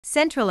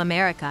Central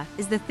America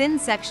is the thin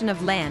section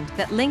of land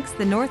that links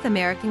the North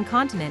American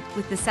continent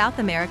with the South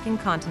American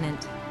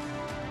continent.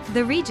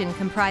 The region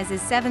comprises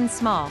 7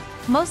 small,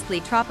 mostly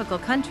tropical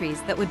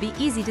countries that would be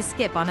easy to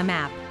skip on a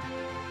map.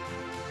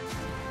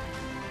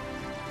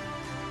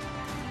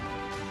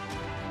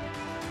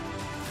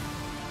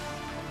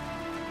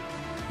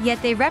 Yet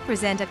they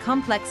represent a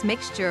complex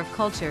mixture of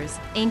cultures,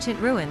 ancient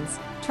ruins,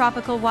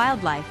 tropical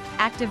wildlife,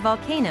 active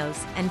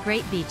volcanoes, and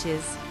great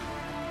beaches.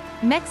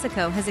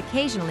 Mexico has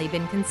occasionally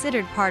been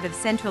considered part of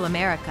Central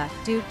America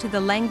due to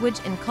the language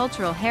and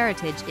cultural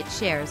heritage it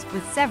shares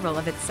with several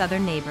of its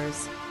southern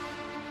neighbors.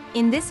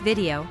 In this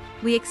video,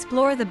 we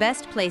explore the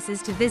best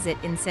places to visit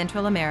in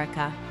Central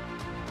America.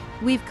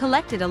 We've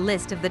collected a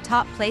list of the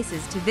top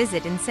places to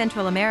visit in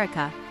Central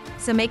America,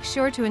 so make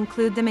sure to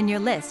include them in your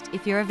list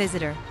if you're a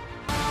visitor.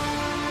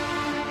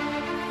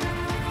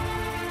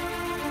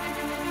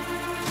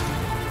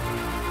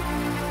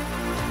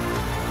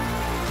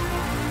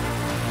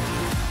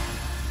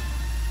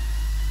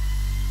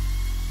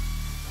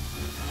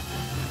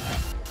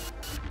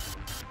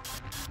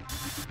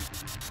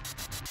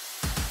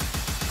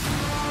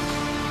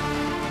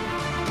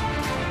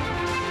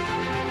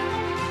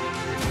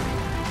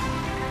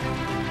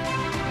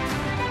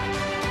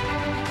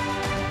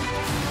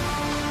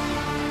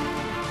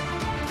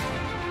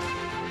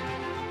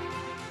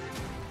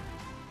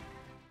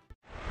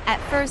 At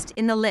first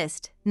in the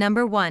list,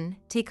 number 1,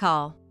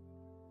 Tikal.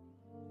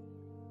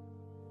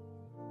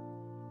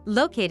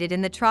 Located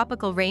in the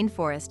tropical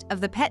rainforest of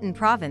the Petén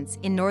province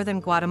in northern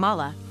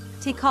Guatemala,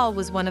 Tikal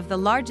was one of the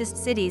largest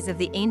cities of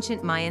the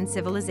ancient Mayan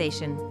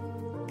civilization.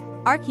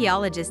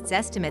 Archaeologists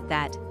estimate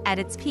that, at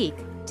its peak,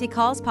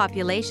 Tikal's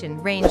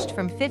population ranged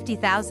from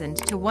 50,000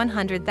 to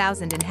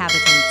 100,000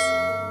 inhabitants.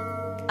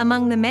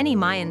 Among the many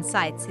Mayan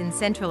sites in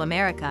Central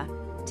America,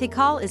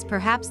 Tikal is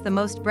perhaps the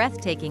most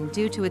breathtaking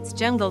due to its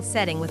jungle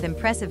setting with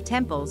impressive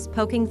temples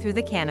poking through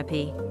the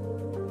canopy.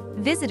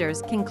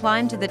 Visitors can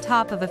climb to the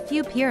top of a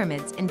few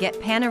pyramids and get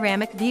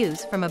panoramic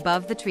views from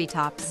above the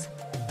treetops.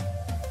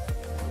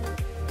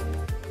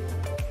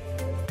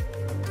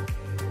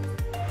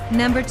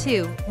 Number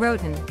 2,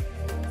 Roatan.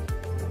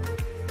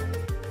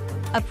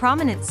 A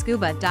prominent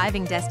scuba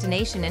diving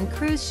destination and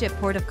cruise ship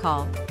port of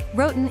call,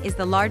 Roatan is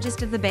the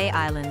largest of the Bay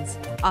Islands,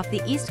 off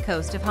the east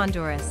coast of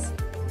Honduras.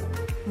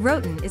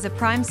 Roatan is a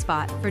prime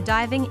spot for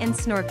diving and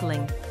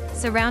snorkeling,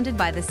 surrounded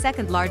by the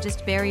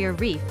second-largest barrier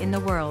reef in the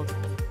world.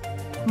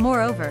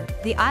 Moreover,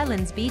 the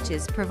island's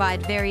beaches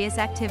provide various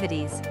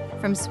activities,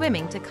 from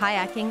swimming to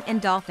kayaking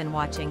and dolphin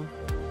watching.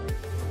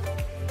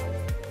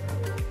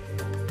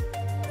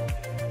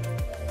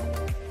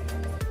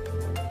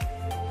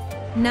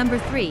 Number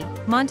 3,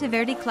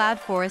 Monteverde Cloud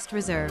Forest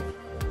Reserve.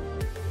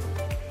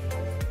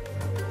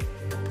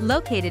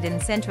 Located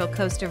in central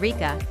Costa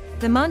Rica,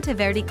 the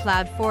Monteverde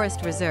Cloud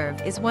Forest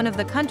Reserve is one of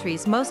the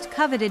country's most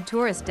coveted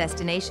tourist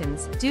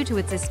destinations due to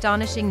its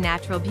astonishing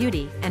natural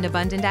beauty and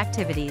abundant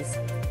activities,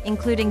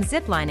 including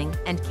ziplining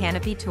and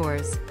canopy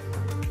tours.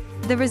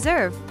 The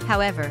reserve,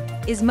 however,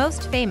 is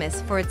most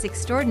famous for its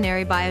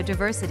extraordinary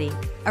biodiversity.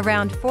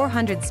 Around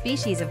 400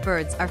 species of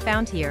birds are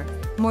found here,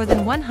 more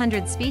than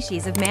 100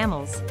 species of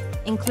mammals,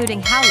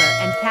 including howler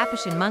and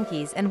capuchin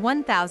monkeys, and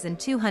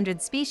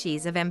 1,200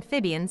 species of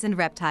amphibians and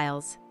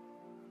reptiles.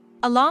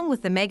 Along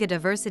with the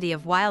megadiversity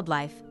of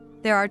wildlife,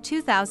 there are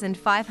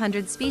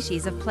 2,500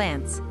 species of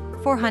plants,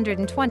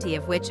 420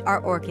 of which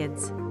are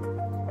orchids.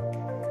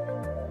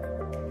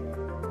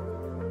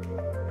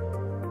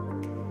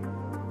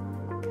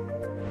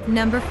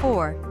 Number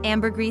 4,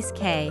 Ambergris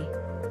Caye.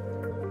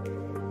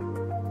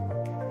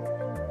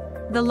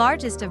 The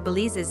largest of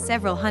Belize's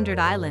several hundred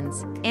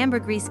islands,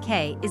 Ambergris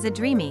Caye is a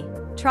dreamy,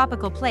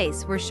 tropical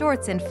place where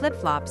shorts and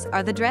flip-flops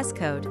are the dress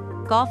code,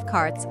 golf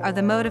carts are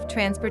the mode of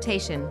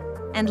transportation,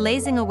 and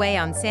lazing away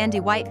on sandy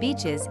white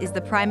beaches is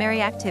the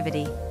primary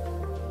activity.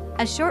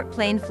 A short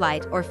plane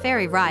flight or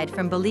ferry ride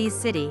from Belize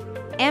City,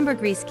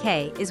 Ambergris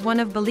Caye is one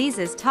of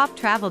Belize's top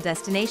travel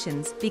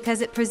destinations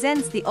because it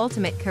presents the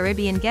ultimate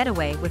Caribbean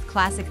getaway with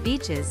classic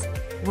beaches,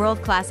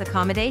 world-class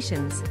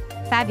accommodations,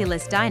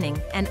 fabulous dining,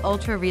 and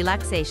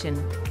ultra-relaxation.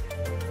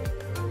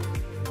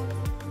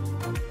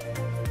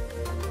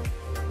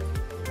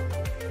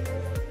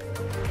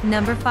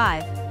 Number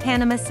 5,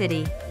 Panama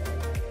City.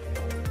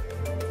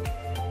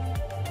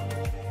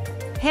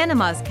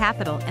 Panama's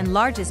capital and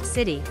largest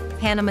city,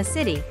 Panama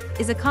City,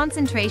 is a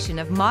concentration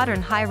of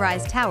modern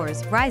high-rise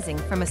towers rising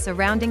from a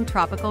surrounding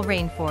tropical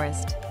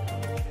rainforest.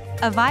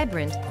 A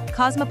vibrant,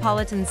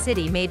 cosmopolitan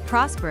city made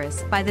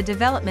prosperous by the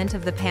development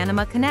of the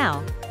Panama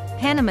Canal,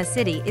 Panama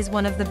City is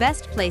one of the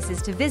best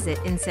places to visit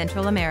in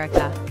Central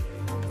America.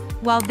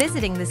 While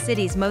visiting the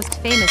city's most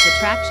famous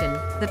attraction,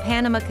 the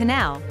Panama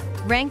Canal,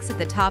 ranks at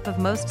the top of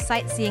most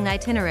sightseeing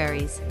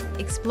itineraries,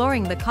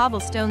 exploring the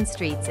cobblestone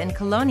streets and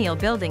colonial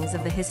buildings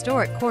of the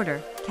historic quarter,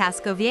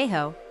 Casco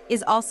Viejo,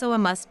 is also a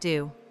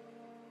must-do.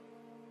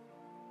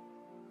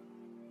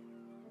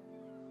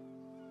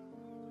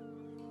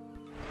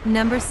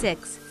 Number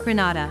 6,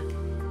 Granada.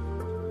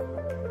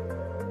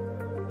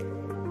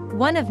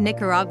 One of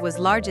Nicaragua's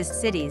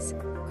largest cities,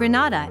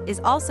 Granada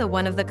is also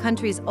one of the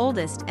country's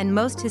oldest and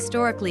most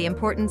historically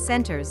important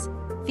centers,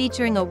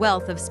 featuring a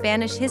wealth of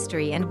Spanish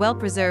history and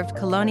well-preserved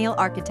colonial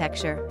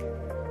architecture.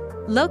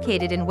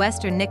 Located in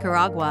western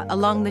Nicaragua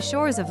along the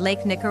shores of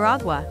Lake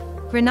Nicaragua,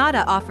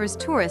 Granada offers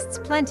tourists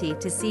plenty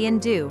to see and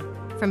do,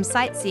 from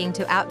sightseeing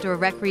to outdoor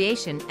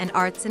recreation and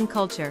arts and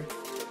culture.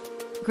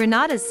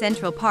 Granada's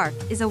Central Park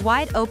is a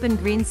wide-open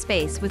green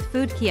space with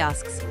food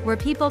kiosks where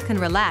people can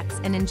relax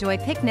and enjoy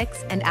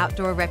picnics and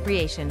outdoor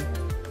recreation.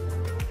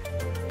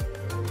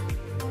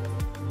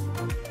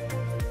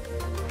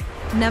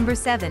 Number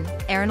 7.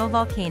 Arenal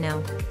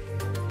Volcano.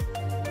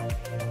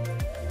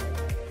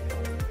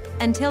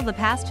 Until the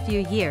past few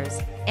years,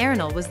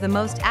 Arenal was the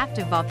most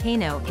active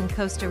volcano in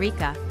Costa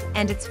Rica,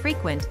 and its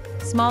frequent,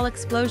 small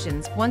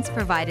explosions once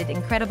provided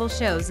incredible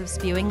shows of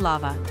spewing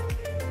lava.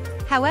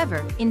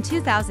 However, in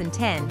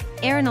 2010,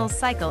 Arenal's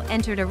cycle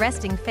entered a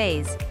resting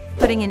phase,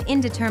 putting an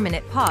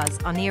indeterminate pause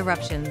on the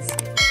eruptions.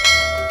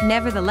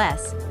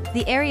 Nevertheless,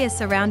 the area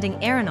surrounding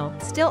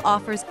Arenal still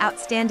offers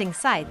outstanding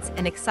sights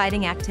and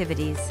exciting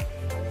activities.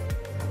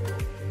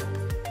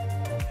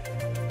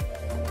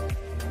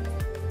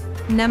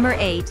 Number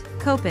 8.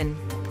 Copan.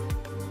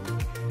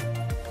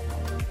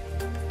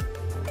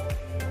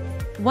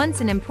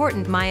 Once an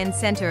important Mayan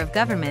center of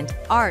government,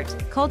 art,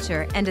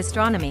 culture, and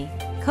astronomy,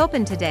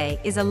 Copan today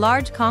is a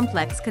large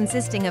complex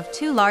consisting of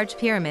 2 large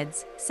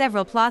pyramids,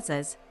 several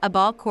plazas, a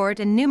ball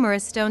court and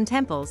numerous stone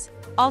temples,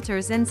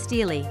 altars and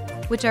stelae,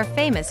 which are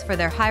famous for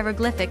their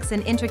hieroglyphics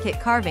and intricate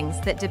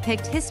carvings that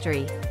depict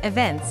history,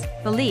 events,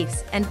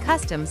 beliefs, and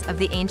customs of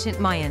the ancient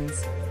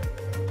Mayans.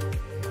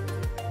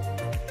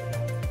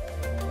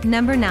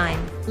 Number 9.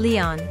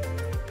 Leon.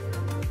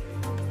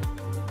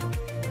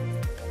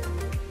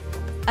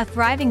 A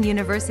thriving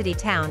university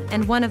town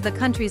and one of the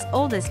country's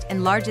oldest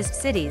and largest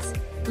cities,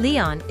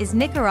 Leon is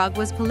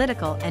Nicaragua's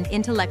political and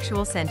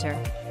intellectual center.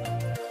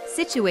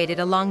 Situated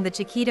along the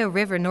Chiquito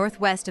River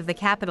northwest of the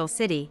capital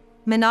city,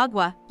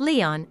 Managua,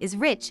 Leon is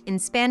rich in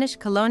Spanish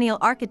colonial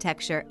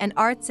architecture and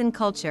arts and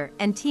culture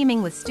and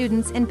teeming with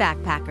students and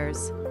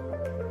backpackers.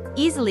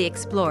 Easily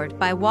explored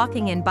by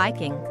walking and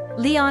biking,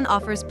 Leon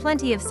offers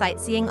plenty of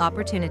sightseeing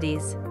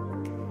opportunities.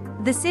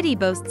 The city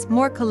boasts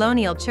more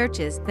colonial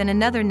churches than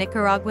another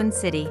Nicaraguan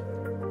city.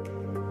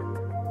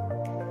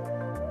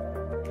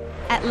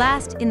 At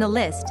last in the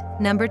list,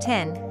 number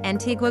 10,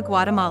 Antigua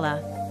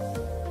Guatemala.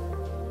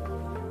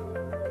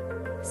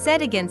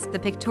 Set against the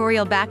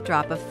pictorial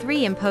backdrop of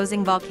 3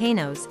 imposing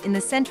volcanoes in the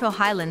central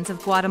highlands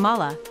of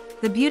Guatemala,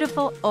 the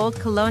beautiful, old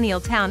colonial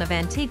town of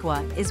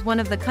Antigua is one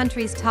of the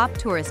country's top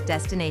tourist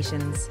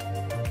destinations.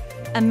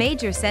 A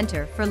major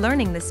center for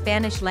learning the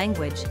Spanish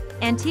language,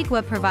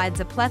 Antigua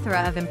provides a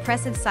plethora of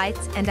impressive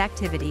sights and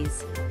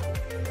activities.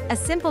 A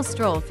simple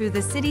stroll through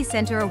the city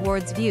center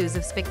awards views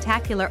of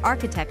spectacular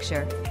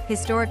architecture,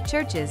 historic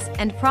churches,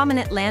 and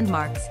prominent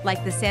landmarks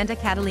like the Santa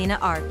Catalina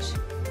Arch.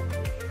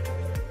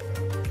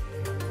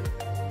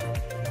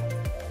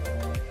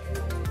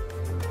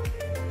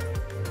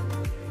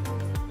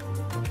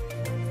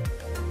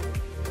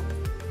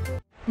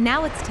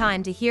 Now it's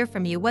time to hear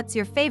from you. What's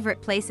your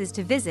favorite places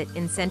to visit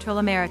in Central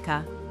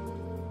America?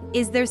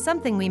 Is there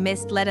something we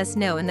missed? Let us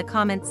know in the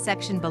comments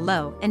section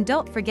below, and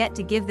don't forget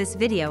to give this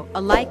video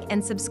a like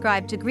and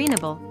subscribe to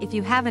Greenable if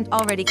you haven't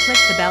already. Click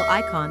the bell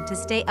icon to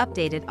stay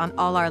updated on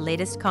all our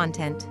latest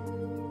content.